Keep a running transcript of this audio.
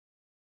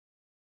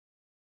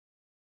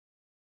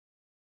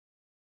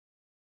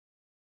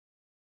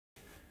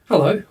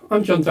Hello,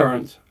 I'm John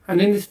Durrant,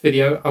 and in this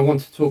video I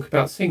want to talk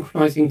about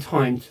synchronizing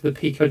time to the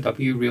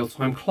Pico-W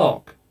real-time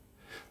clock.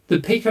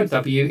 The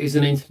Pico-W is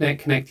an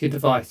internet-connected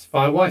device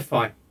via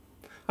Wi-Fi.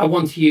 I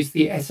want to use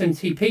the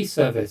SNTP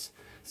service,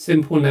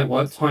 Simple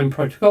Network Time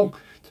Protocol,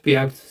 to be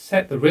able to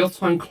set the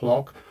real-time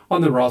clock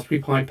on the Raspberry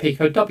Pi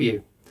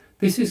Pico-W.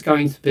 This is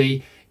going to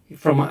be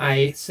from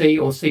a C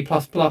or C++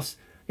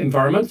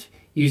 environment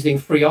using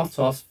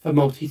FreeRTOS for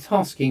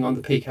multitasking on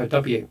the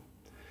Pico-W.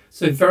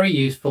 So very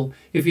useful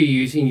if you're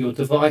using your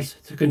device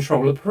to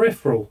control a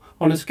peripheral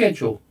on a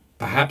schedule,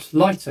 perhaps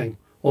lighting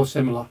or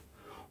similar.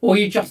 Or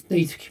you just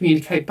need to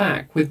communicate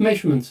back with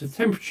measurements of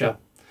temperature.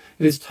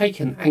 It is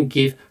taken and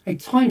give a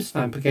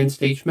timestamp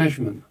against each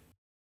measurement.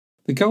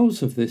 The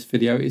goals of this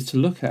video is to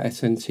look at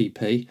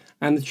SNTP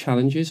and the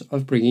challenges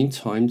of bringing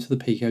time to the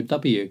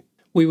Pico-W.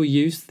 We will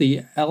use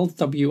the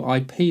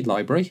LWIP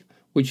library,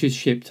 which is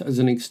shipped as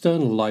an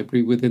external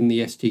library within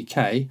the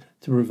SDK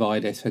to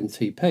provide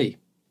SNTP.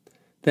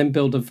 Then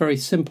build a very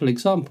simple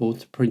example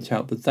to print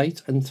out the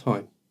date and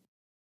time.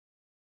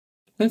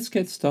 Let's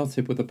get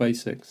started with the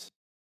basics.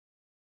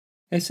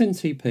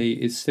 SNTP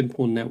is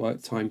Simple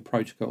Network Time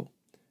Protocol.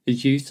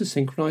 It's used to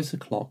synchronize the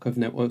clock of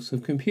networks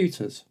of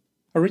computers.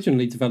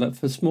 Originally developed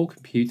for small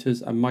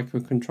computers and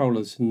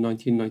microcontrollers in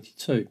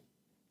 1992.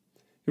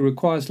 It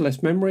requires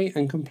less memory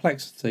and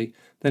complexity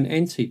than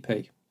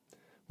NTP,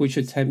 which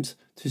attempts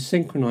to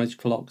synchronize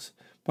clocks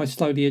by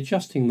slowly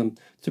adjusting them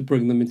to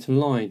bring them into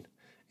line.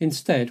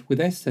 Instead, with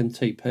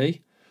SNTP,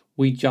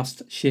 we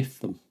just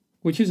shift them,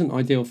 which isn't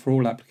ideal for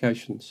all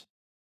applications.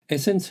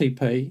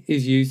 SNTP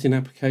is used in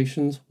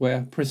applications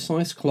where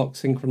precise clock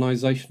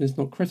synchronization is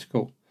not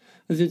critical,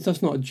 as it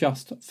does not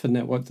adjust for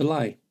network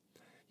delay,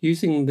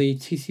 using the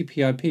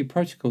TCP/IP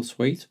protocol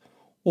suite,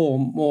 or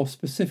more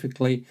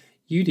specifically,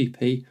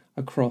 UDP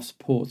across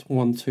port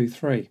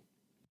 123.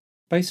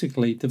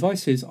 Basically,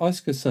 devices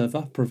ask a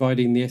server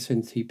providing the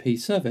SNTP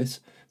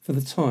service for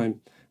the time,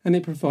 and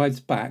it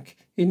provides back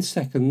in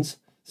seconds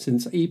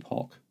since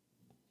epoch,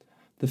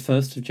 the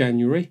 1st of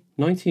January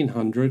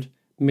 1900,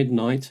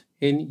 midnight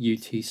in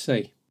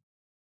UTC.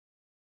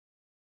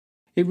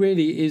 It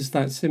really is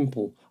that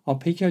simple. Our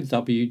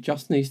Pico-W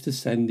just needs to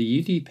send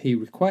the UDP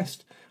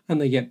request and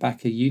they get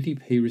back a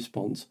UDP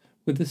response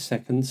with the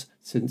seconds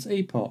since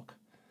epoch.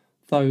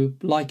 Though,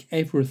 like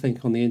everything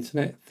on the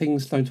internet,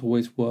 things don't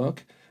always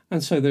work,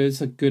 and so there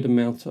is a good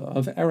amount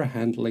of error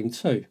handling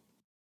too.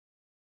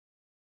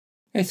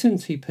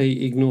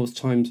 SNTP ignores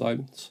time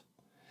zones.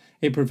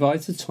 It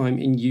provides the time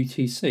in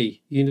UTC,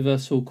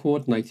 Universal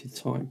Coordinated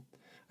Time,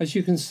 as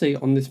you can see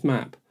on this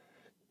map,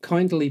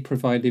 kindly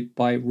provided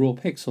by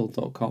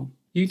rawpixel.com.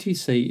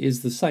 UTC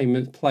is the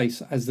same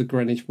place as the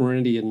Greenwich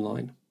Meridian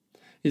line.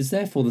 It is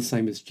therefore the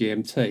same as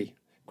GMT,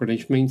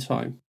 Greenwich Mean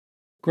Time.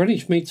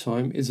 Greenwich Mean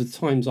Time is a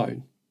time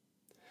zone,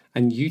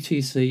 and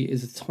UTC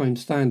is a time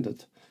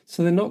standard,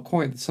 so they're not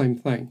quite the same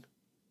thing.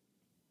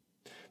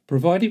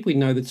 Provided we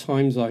know the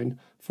time zone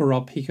for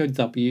our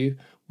Pico-W,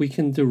 we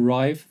can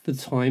derive the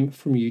time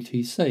from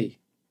UTC.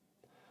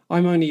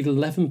 I'm only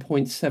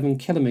 11.7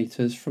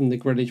 kilometers from the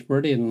Greenwich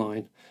Meridian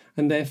line,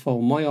 and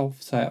therefore my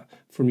offset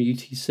from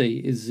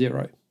UTC is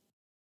 0.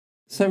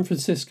 San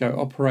Francisco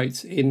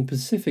operates in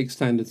Pacific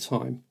Standard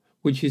Time,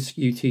 which is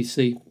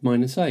UTC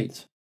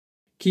 -8.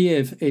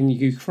 Kiev in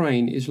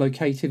Ukraine is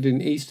located in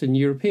Eastern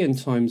European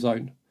time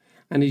zone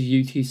and is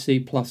UTC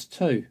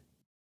 +2.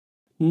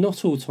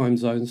 Not all time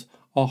zones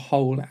are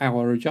whole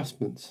hour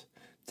adjustments.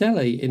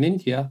 Delhi in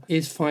India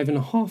is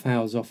 5.5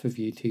 hours off of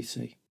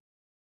UTC.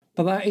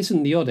 But that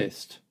isn't the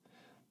oddest.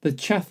 The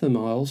Chatham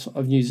Isles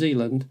of New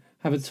Zealand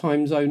have a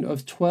time zone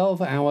of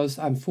 12 hours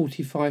and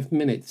 45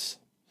 minutes.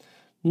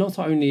 Not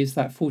only is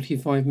that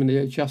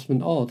 45-minute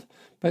adjustment odd,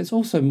 but it's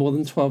also more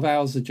than 12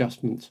 hours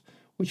adjustment,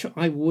 which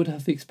I would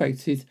have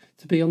expected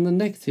to be on the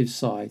negative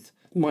side,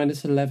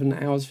 -11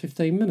 hours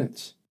 15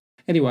 minutes.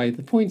 Anyway,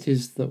 the point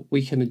is that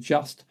we can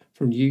adjust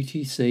from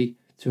UTC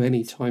to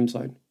any time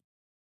zone.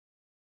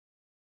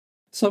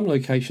 Some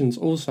locations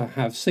also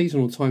have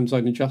seasonal time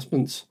zone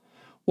adjustments,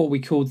 what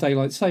we call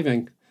daylight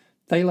saving.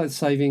 Daylight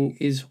saving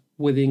is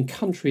within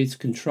countries'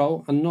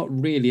 control and not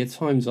really a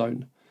time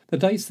zone. The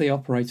days they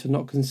operate are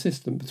not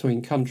consistent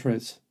between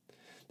countries.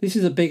 This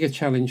is a bigger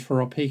challenge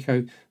for our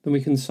Pico than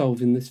we can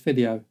solve in this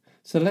video,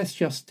 so let's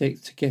just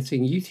stick to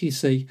getting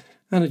UTC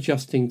and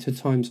adjusting to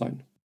time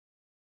zone.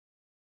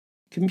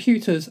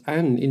 Computers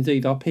and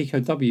indeed our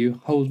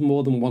Pico-W hold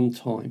more than one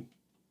time.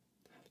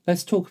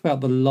 Let's talk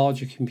about the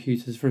larger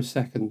computers for a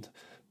second,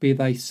 be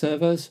they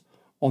servers,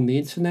 on the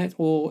internet,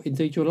 or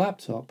indeed your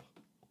laptop.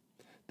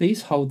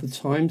 These hold the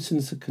time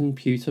since the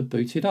computer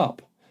booted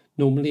up,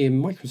 normally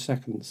in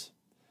microseconds.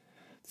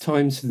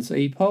 Time since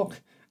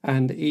epoch,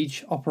 and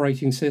each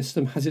operating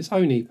system has its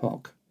own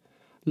epoch.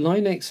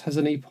 Linux has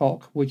an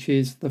epoch which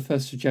is the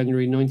 1st of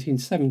January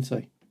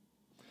 1970.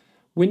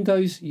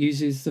 Windows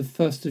uses the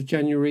 1st of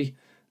January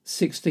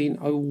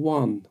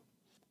 1601.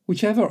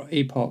 Whichever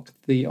epoch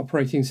the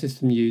operating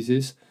system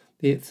uses,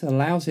 it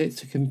allows it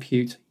to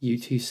compute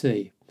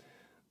UTC.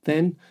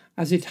 Then,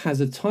 as it has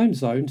a time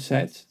zone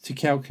set to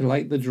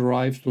calculate the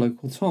derived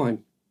local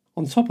time.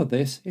 On top of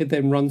this, it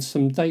then runs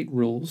some date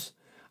rules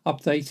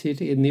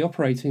updated in the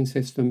operating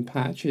system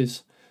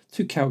patches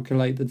to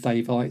calculate the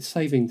daylight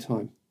saving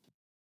time.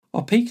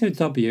 Our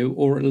Pico-W,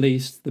 or at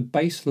least the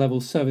base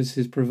level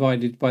services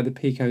provided by the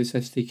Pico's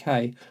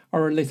SDK,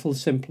 are a little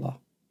simpler.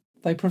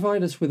 They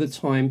provide us with a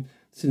time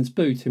since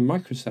boot in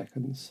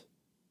microseconds.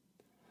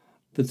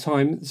 The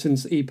time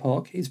since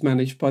epoch is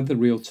managed by the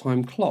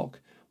real-time clock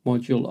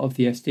module of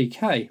the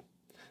SDK.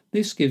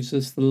 This gives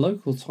us the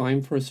local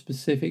time for a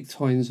specific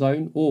time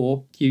zone,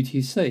 or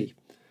UTC,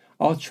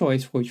 our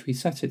choice which we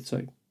set it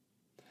to.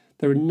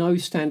 There are no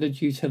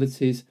standard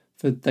utilities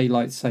for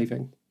daylight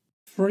saving.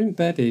 For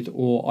embedded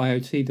or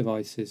IoT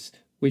devices,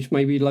 which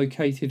may be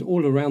located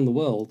all around the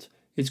world,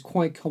 it's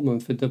quite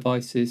common for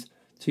devices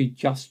to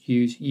just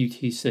use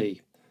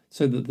UTC,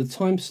 so that the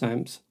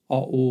timestamps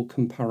are all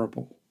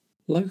comparable.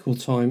 Local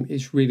time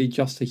is really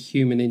just a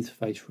human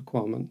interface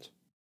requirement.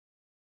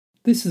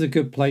 This is a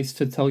good place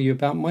to tell you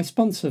about my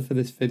sponsor for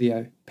this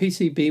video,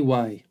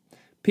 PCBWay.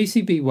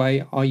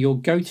 PCBWay are your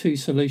go-to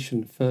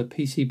solution for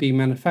PCB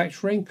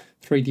manufacturing,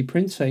 3D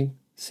printing,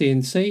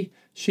 CNC,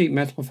 sheet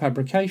metal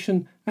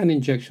fabrication and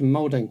injection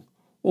moulding,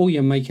 all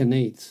your maker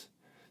needs.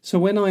 So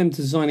when I am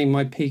designing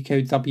my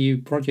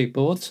Pico-W project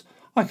boards,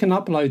 I can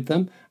upload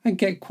them and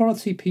get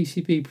quality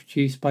PCB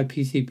produced by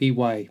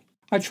PCBWay.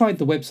 I tried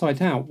the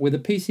website out with a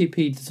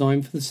PCB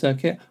design for the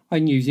circuit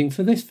I'm using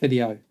for this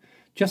video.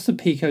 Just a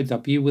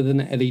Pico-W with an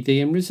LED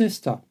and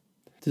resistor.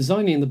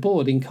 Designing the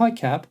board in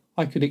KiCad,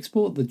 I could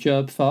export the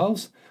GERB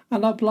files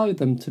and upload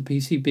them to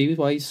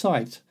PCBWay's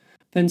site,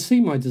 then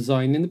see my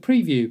design in the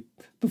preview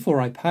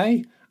before I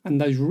pay and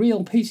those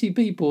real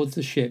PCB boards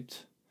are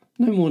shipped.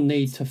 No more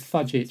need to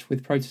fudge it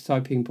with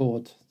prototyping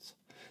boards.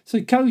 So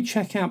go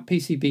check out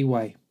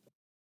PCBWay.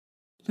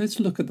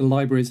 Let's look at the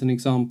libraries and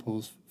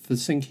examples for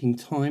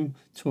syncing time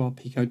to our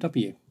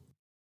Pico-W.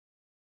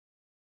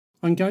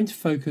 I'm going to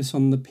focus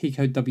on the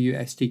Pico-W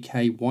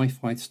SDK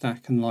Wi-Fi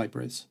stack and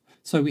libraries.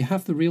 So we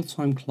have the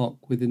real-time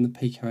clock within the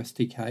Pico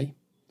SDK.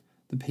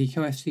 The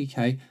Pico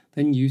SDK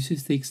then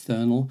uses the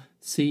external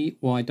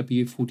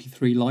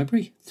CYW43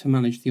 library to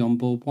manage the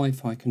onboard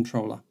Wi-Fi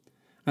controller,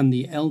 and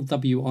the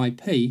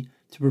LWIP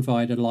to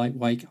provide a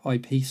lightweight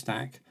IP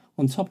stack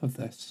on top of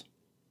this.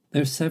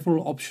 There are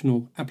several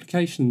optional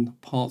application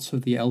parts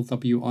of the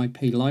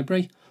LWIP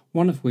library,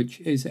 one of which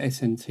is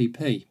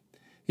SNTP.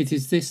 It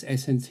is this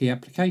SNT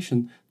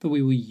application that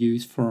we will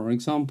use for our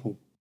example.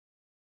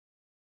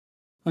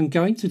 I'm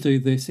going to do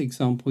this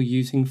example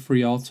using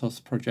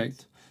FreeRTOS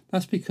project.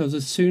 That's because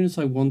as soon as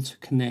I want to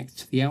connect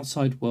to the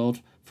outside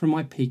world from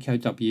my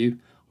Pico-W,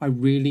 I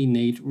really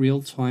need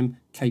real-time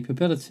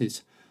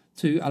capabilities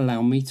to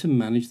allow me to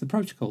manage the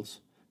protocols.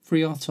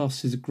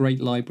 FreeRTOS is a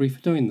great library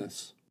for doing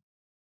this.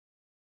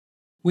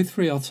 With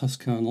FreeRTOS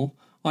kernel,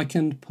 I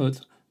can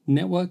put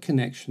network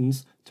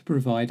connections to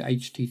provide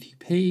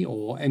HTTP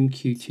or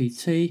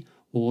MQTT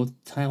or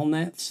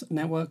Tailnet's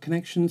network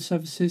connection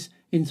services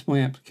into my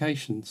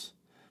applications,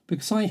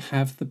 because I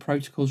have the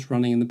protocols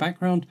running in the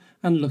background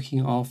and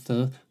looking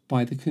after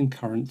by the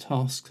concurrent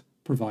tasks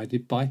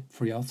provided by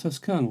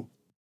FreeRTOS kernel.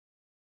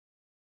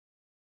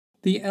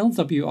 The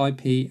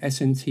LWIP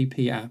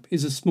SNTP app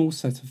is a small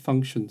set of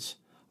functions,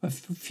 a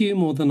few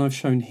more than I've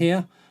shown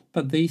here,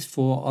 but these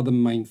four are the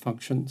main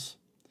functions.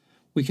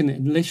 We can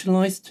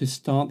initialize to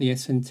start the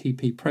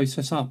SNTP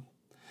process up.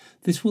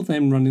 This will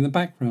then run in the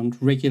background,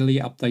 regularly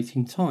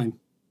updating time.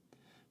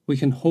 We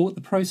can halt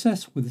the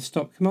process with the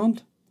stop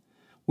command.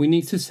 We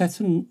need to set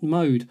a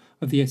mode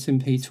of the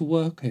SMP to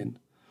work in.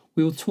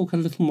 We will talk a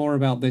little more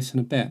about this in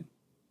a bit.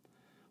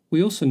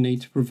 We also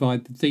need to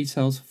provide the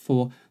details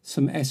for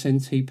some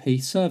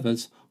SNTP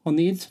servers on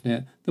the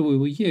internet that we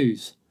will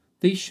use.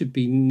 These should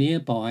be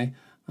nearby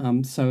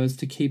so as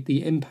to keep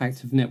the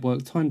impact of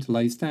network time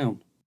delays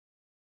down.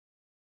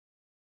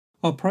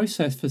 Our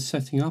process for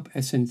setting up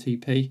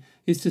SNTP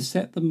is to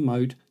set the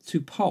mode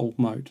to poll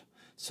mode,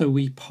 so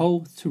we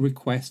poll to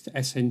request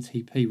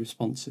SNTP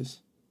responses.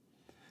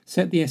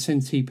 Set the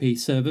SNTP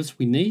servers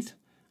we need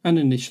and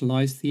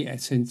initialize the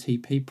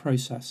SNTP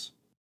process.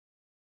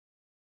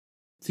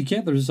 To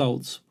get the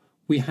results,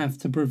 we have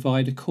to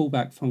provide a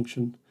callback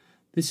function.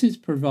 This is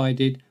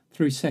provided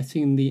through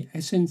setting the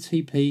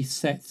SNTP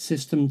set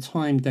system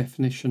time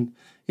definition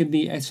in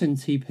the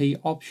SNTP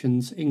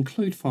options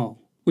include file.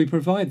 We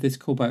provide this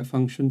callback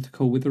function to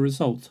call with the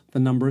result, the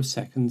number of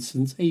seconds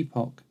since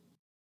epoch.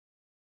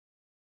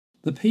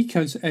 The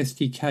Pico's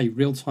SDK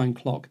real-time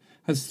clock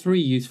has three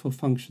useful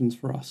functions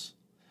for us.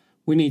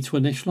 We need to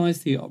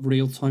initialize the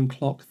real-time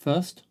clock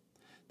first,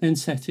 then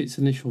set its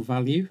initial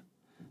value,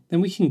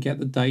 then we can get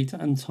the date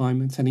and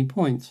time at any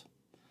point.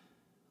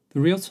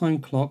 The real-time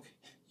clock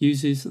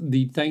uses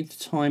the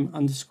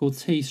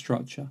date_time_t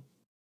structure.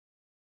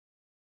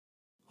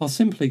 Our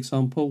simple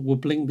example will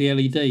blink the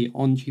LED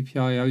on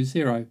GPIO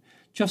 0,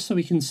 just so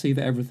we can see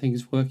that everything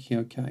is working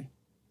okay.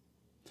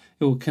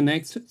 It will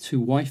connect to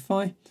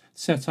Wi-Fi,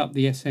 set up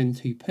the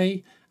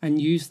SNTP,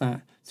 and use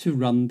that to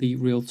run the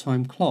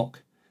real-time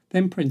clock.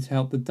 then print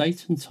out the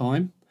date and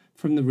time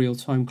from the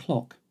real-time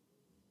clock.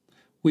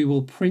 We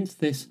will print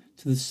this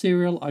to the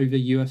serial over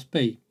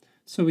USB,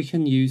 so we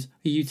can use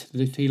a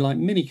utility like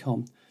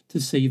Minicom to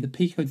see the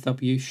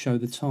Pico-W show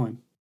the time.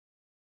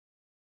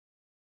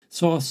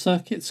 So our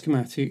circuit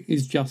schematic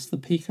is just the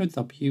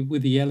Pico-W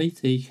with the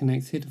LED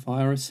connected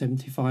via a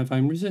 75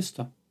 ohm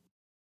resistor.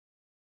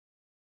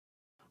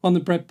 On the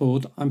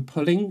breadboard, I'm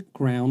pulling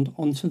ground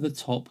onto the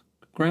top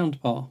ground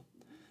bar,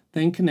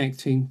 then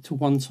connecting to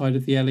one side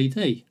of the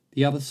LED.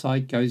 The other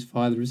side goes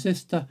via the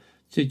resistor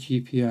to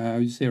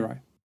GPIO 0.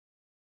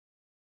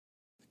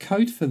 The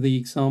code for the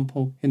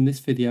example in this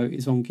video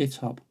is on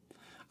GitHub.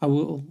 I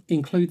will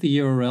include the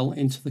URL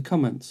into the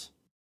comments.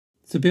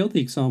 To build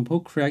the example,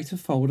 create a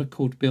folder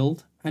called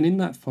build, and in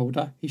that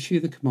folder issue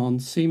the command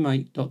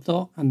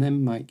cmake ... and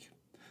then make.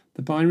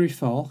 The binary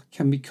file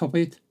can be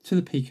copied to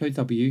the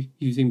Pico-W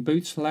using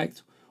boot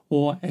select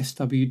or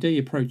SWD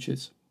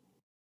approaches.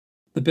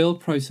 The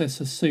build process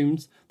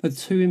assumes that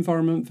two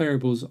environment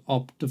variables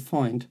are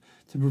defined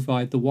to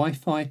provide the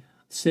Wi-Fi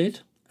SID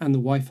and the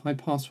Wi-Fi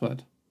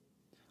password.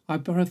 I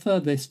prefer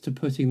this to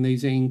putting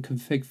these in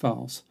config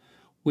files,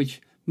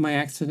 which may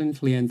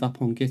accidentally end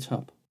up on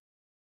GitHub.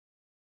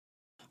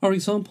 Our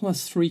example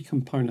has three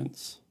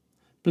components.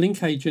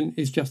 Blink Agent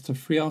is just a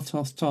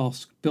FreeRTOS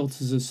task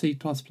built as a C++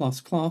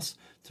 class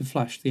to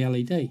flash the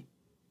LED.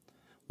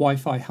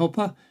 Wi-Fi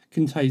Helper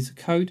contains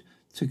the code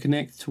to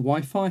connect to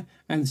Wi-Fi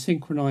and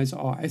synchronize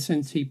our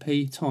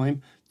SNTP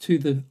time to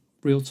the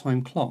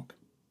real-time clock.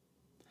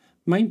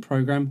 Main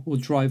program will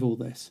drive all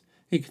this.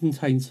 It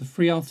contains the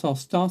FreeRTOS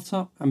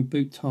startup and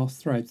boot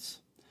task threads.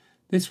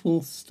 This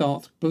will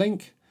start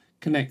Blink,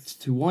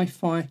 connect to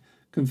Wi-Fi,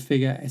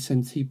 configure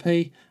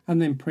SNTP,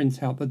 and then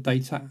print out the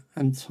data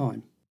and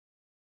time.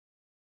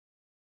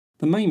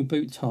 The main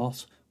boot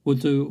task will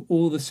do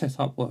all the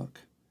setup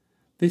work.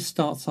 This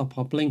starts up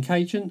our Blink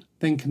agent,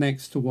 then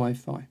connects to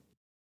Wi-Fi.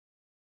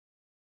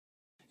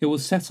 It will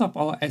set up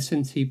our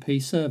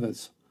SNTP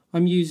servers.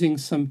 I'm using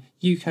some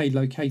UK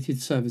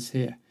located servers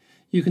here.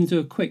 You can do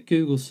a quick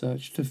Google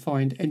search to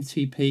find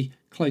NTP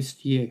close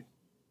to you.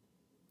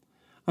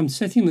 I'm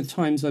setting the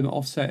time zone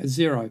offset as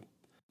 0.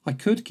 I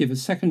could give a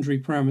secondary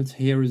parameter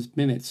here as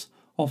minutes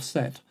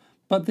offset,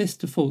 but this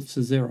defaults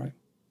to 0.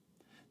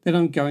 Then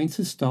I'm going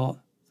to start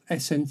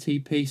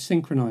SNTP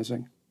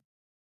synchronizing.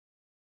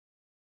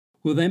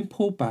 We'll then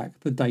pull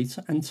back the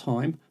data and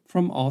time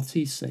from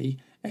RTC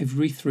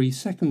every 3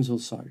 seconds or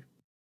so.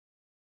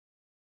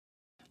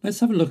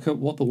 Let's have a look at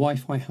what the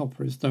Wi-Fi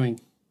helper is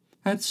doing.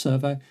 Add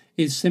server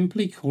is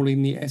simply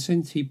calling the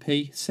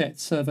SNTP set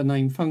server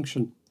name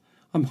function.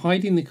 I'm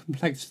hiding the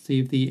complexity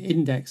of the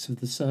index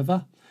of the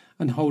server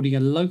and holding a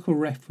local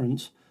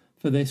reference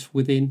for this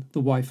within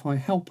the Wi-Fi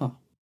helper.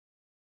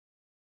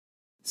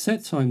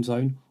 Set time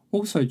zone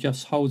also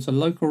just holds a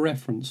local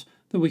reference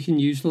that we can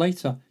use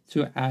later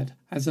to add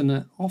as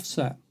an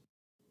offset.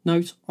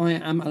 Note I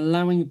am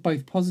allowing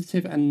both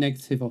positive and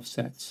negative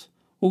offsets.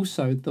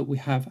 Also that we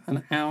have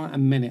an hour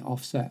and minute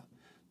offset.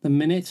 The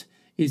minute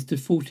is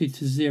defaulted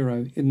to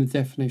 0 in the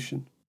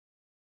definition.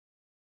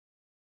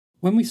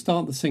 When we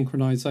start the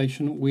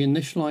synchronization, we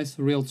initialize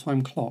the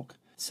real-time clock,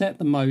 set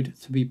the mode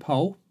to be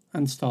poll,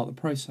 and start the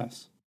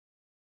process.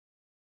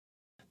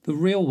 The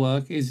real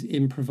work is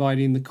in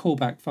providing the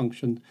callback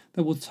function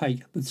that will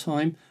take the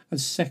time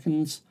as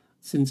seconds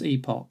since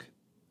epoch.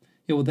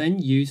 It will then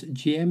use a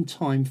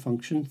GMTime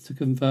function to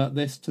convert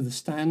this to the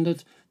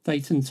standard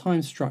date and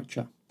time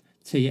structure,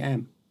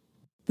 TM.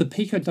 The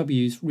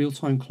Pico-W's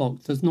real-time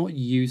clock does not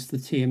use the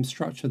TM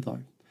structure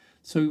though,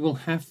 so we will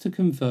have to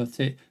convert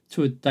it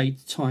to a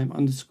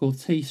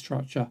date_time_t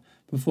structure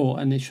before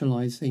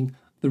initializing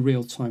the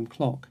real-time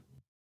clock.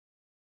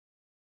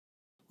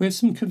 We have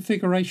some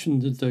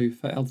configuration to do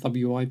for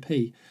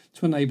LWIP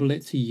to enable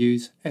it to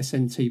use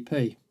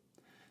SNTP.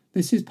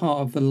 This is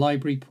part of the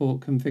library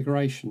port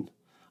configuration.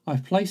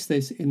 I've placed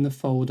this in the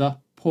folder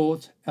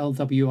port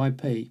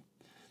LWIP.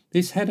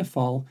 This header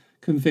file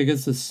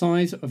configures the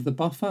size of the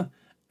buffer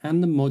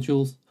and the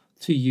modules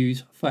to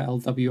use for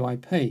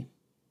LWIP.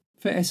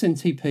 For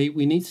SNTP,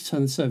 we need to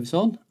turn the service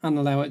on and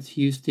allow it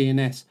to use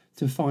DNS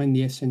to find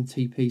the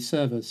SNTP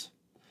servers.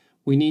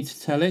 We need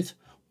to tell it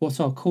what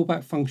our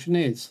callback function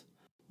is.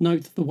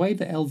 Note the way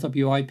the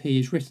LWIP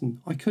is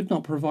written, I could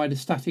not provide a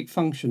static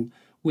function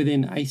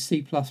within a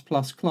C++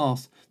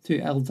 class to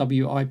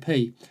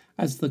LWIP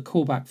as the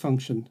callback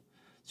function.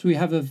 So we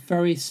have a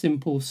very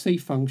simple C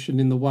function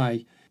in the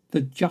way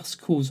that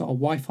just calls our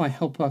Wi-Fi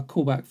helper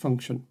callback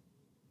function.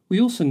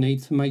 We also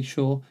need to make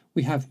sure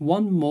we have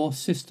one more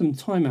system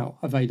timeout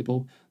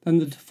available than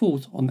the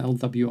default on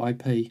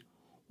LWIP,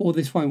 or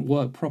this won't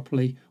work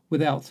properly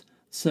without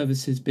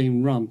services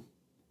being run.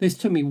 This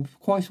took me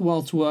quite a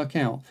while to work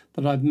out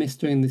that I've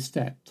missed doing this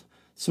step,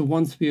 so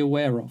one to be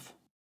aware of.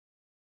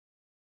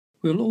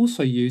 We'll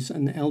also use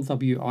an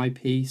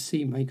LWIP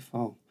CMake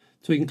file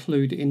to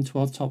include into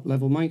our top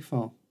level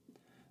makefile.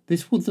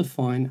 This will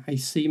define a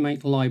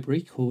CMake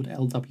library called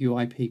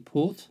LWIP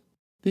port.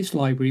 This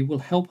library will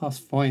help us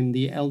find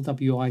the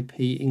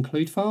LWIP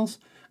include files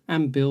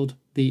and build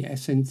the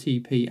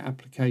SNTP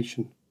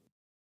application.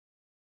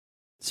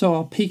 So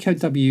our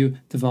Pico-W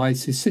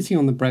device is sitting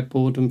on the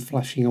breadboard and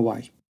flashing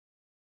away.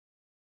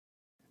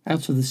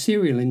 Out of the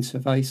serial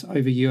interface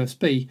over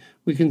USB,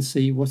 we can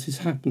see what is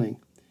happening.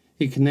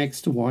 It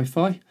connects to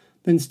Wi-Fi,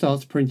 then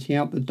starts printing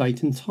out the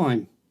date and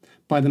time.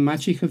 By the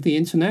magic of the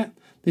internet,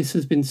 this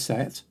has been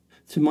set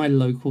to my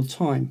local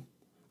time.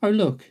 Oh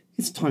look,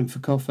 it's time for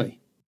coffee.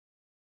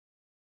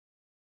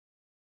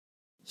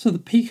 So the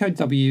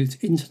Pico-W's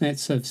internet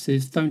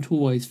services don't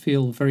always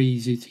feel very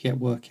easy to get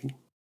working.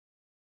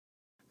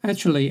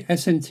 Actually,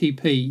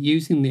 SNTP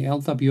using the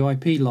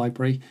LWIP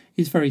library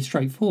is very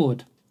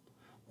straightforward.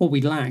 What we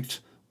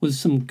lacked was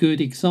some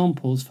good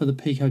examples for the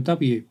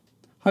Pico-W.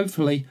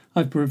 Hopefully,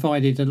 I've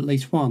provided at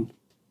least one.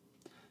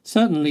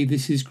 Certainly,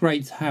 this is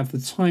great to have the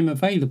time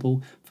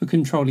available for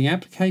controlling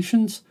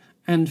applications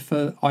and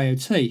for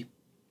IoT.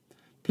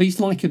 Please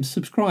like and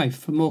subscribe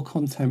for more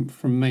content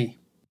from me.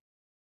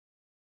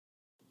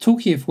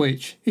 Talking of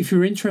which, if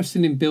you're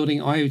interested in building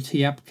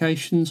IoT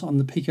applications on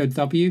the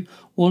Pico-W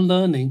or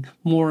learning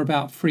more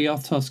about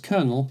FreeRTOS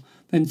kernel,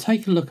 then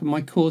take a look at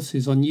my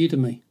courses on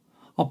Udemy.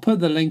 I'll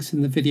put the links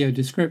in the video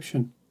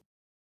description.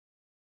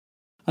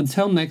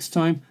 Until next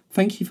time,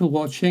 thank you for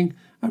watching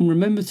and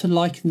remember to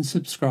like and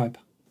subscribe.